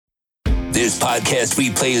This podcast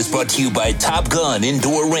replay is brought to you by Top Gun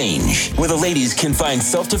Indoor Range, where the ladies can find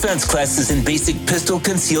self-defense classes and basic pistol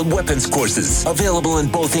concealed weapons courses. Available in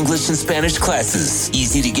both English and Spanish classes.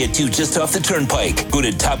 Easy to get to just off the turnpike. Go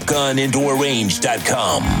to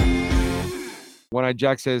TopGunIndoorRange.com. One Eye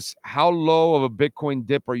Jack says, how low of a Bitcoin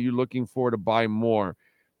dip are you looking for to buy more?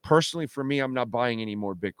 Personally, for me, I'm not buying any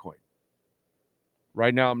more Bitcoin.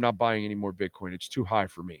 Right now, I'm not buying any more Bitcoin. It's too high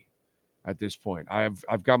for me at this point.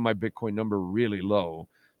 I've got my Bitcoin number really low,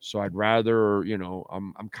 so I'd rather,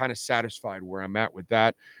 I'm kind of satisfied where I'm at with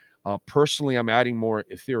that. Personally, I'm adding more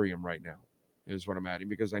Ethereum right now, is what I'm adding,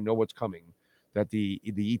 because I know what's coming, that the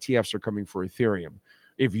ETFs are coming for Ethereum.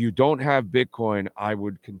 If you don't have Bitcoin, I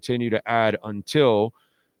would continue to add until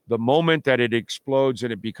the moment that it explodes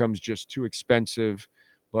and it becomes just too expensive.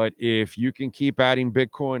 But if you can keep adding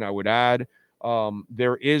Bitcoin, I would add.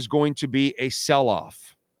 There is going to be a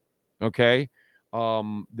sell-off, okay?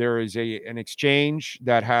 There is an exchange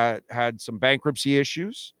that had some bankruptcy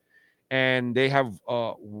issues, and they have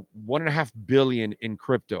 $1.5 billion in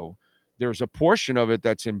crypto. There's a portion of it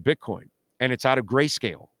that's in Bitcoin, and it's out of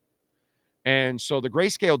Grayscale. And so the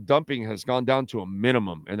Grayscale dumping has gone down to a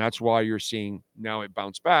minimum, and that's why you're seeing now it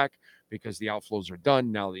bounce back, because the outflows are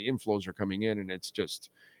done. Now the inflows are coming in, and it's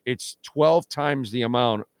 12 times the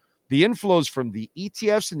amount. The inflows from the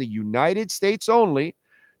ETFs in the United States only,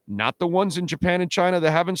 not the ones in Japan and China that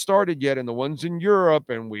haven't started yet, and the ones in Europe,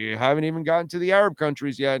 and we haven't even gotten to the Arab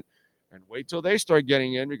countries yet. And wait till they start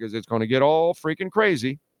getting in, because it's going to get all freaking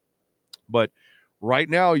crazy. But right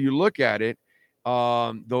now, you look at it,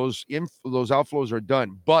 those outflows are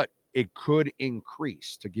done, but it could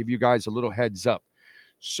increase, to give you guys a little heads up.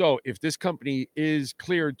 So if this company is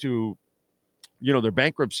cleared to, their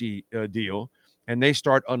bankruptcy deal, and they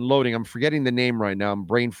start unloading, I'm forgetting the name right now, I'm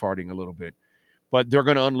brain farting a little bit, but they're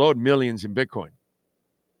going to unload millions in Bitcoin.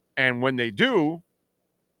 And when they do,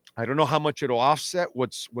 I don't know how much it'll offset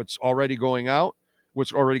what's already going out,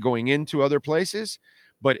 what's already going into other places,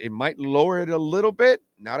 but it might lower it a little bit,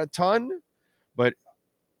 not a ton. But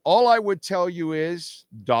all I would tell you is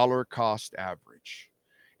dollar cost average.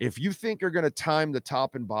 If you think you're going to time the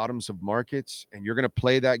top and bottoms of markets and you're going to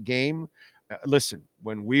play that game, listen,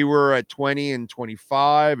 when we were at 20 and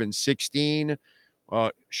 25 and 16,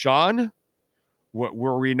 Sean,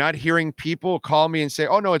 were we not hearing people call me and say,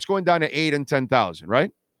 oh, no, it's going down to 8 and 10,000,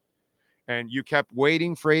 right? And you kept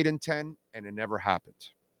waiting for 8 and 10, and it never happened.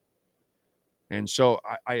 And so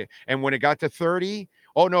and when it got to 30,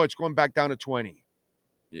 oh, no, it's going back down to 20.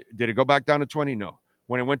 Did it go back down to 20? No.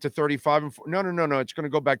 When it went to 35 and 40, no, it's going to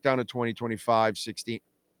go back down to 20, 25, 16.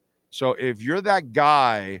 So if you're that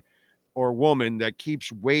guy or woman that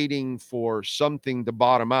keeps waiting for something to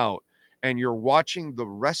bottom out, and you're watching the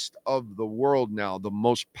rest of the world now, the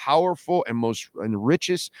most powerful and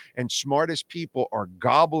richest and smartest people are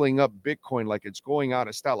gobbling up Bitcoin like it's going out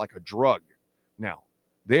of style, like a drug now.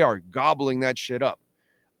 They are gobbling that shit up.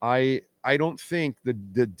 I don't think the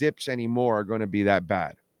dips anymore are going to be that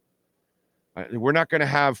bad. We're not going to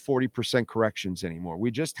have 40% corrections anymore.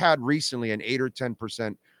 We just had recently an 8 or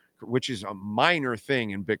 10%, which is a minor thing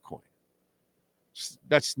in Bitcoin.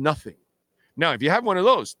 That's nothing. Now, if you have one of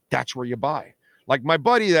those, that's where you buy. Like my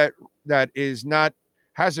buddy that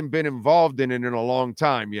hasn't been involved in it in a long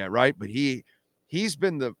time yet, right? But he's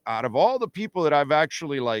been out of all the people that I've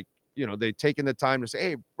actually they've taken the time to say,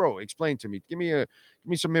 hey, bro, explain to me. Give me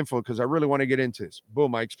some info, because I really want to get into this.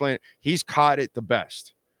 Boom, I explain it. He's caught it the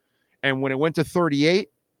best. And when it went to 38,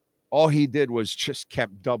 all he did was just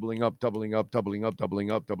kept doubling up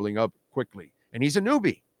quickly. And he's a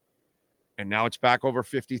newbie. And now it's back over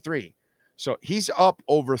 53. So he's up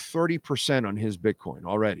over 30% on his Bitcoin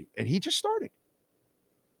already. And he just started.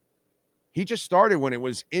 He just started when it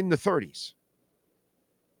was in the 30s.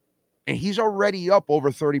 And he's already up over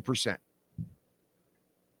 30%.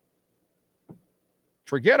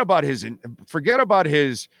 Forget about his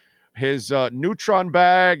neutron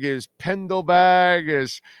bag, his Pendle bag,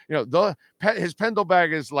 his Pendle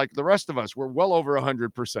bag is like the rest of us. We're well over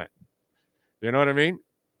 100%. You know what I mean?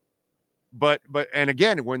 But and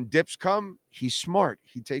again, when dips come, he's smart.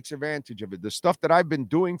 He takes advantage of it. The stuff that I've been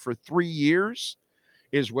doing for 3 years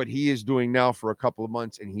is what he is doing now for a couple of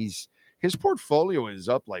months. And his portfolio is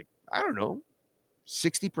up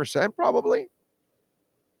 60% probably.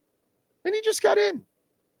 And he just got in.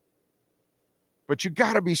 But you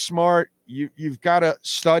got to be smart. You've got to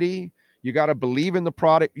study. You got to believe in the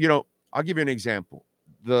product. I'll give you an example.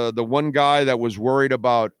 The one guy that was worried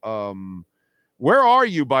about where are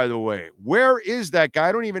you, by the way? Where is that guy?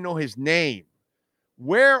 I don't even know his name.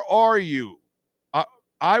 Where are you?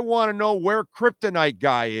 I want to know where Kryptonite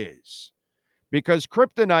guy is. because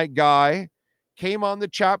Kryptonite guy came on the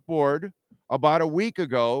chat board about a week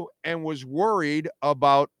ago and was worried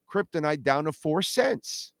about Kryptonite down to 4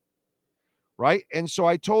 cents. Right. And so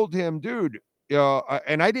I told him, dude,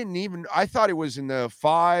 and I thought it was in the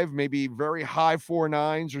 5, maybe very high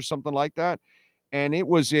 4.9s or something like that. And it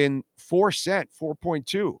was in 4 cent,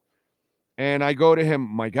 4.2. And I go to him,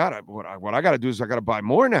 my God, what I got to do is I got to buy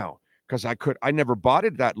more now because I never bought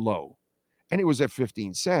it that low. And it was at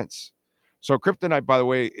 15 cents. So Kryptonite, by the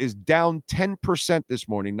way, is down 10% this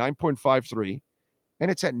morning, 9.53,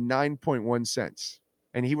 and it's at 9.1 cents.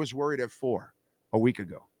 And he was worried at 4 a week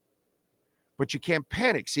ago. But you can't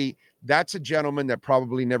panic. See, that's a gentleman that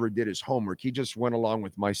probably never did his homework. He just went along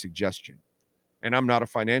with my suggestion. And I'm not a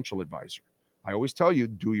financial advisor. I always tell you,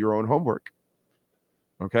 do your own homework.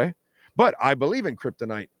 Okay? But I believe in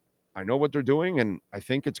Kryptonite. I know what they're doing, and I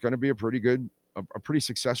think it's going to be a pretty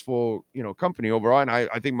successful, company overall. And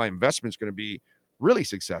I think my investment's going to be really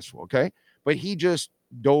successful. Okay? But he just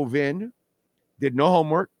dove in, did no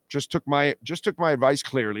homework, just took my advice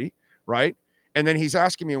clearly, right? And then he's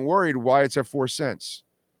asking me and worried why it's at 4 cents.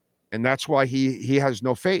 And that's why he has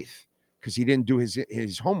no faith, because he didn't do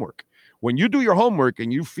his homework. When you do your homework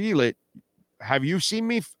and you feel it, have you seen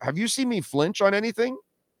me flinch on anything?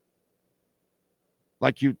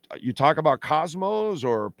 Like you talk about Cosmos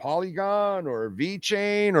or Polygon or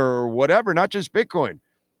VeChain or whatever, not just Bitcoin.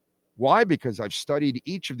 Why? Because I've studied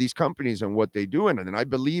each of these companies and what they do, and then I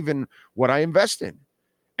believe in what I invest in.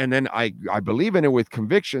 And then I believe in it with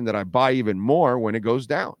conviction that I buy even more when it goes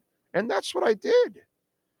down. And that's what I did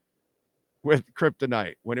with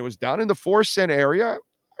Kryptonite. When it was down in the 4 cent area,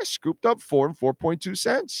 I scooped up 4 and 4.2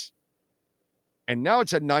 cents. And now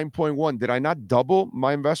it's at 9.1. Did I not double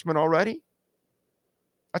my investment already?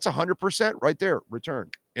 That's 100% right there, return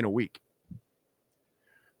in a week.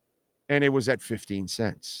 And it was at 15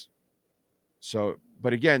 cents. So,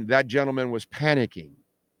 but again, that gentleman was panicking.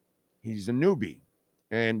 He's a newbie.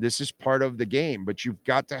 And this is part of the game, but you've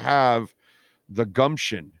got to have the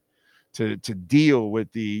gumption to deal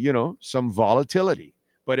with the, some volatility.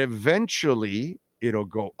 But eventually it'll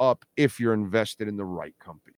go up if you're invested in the right company.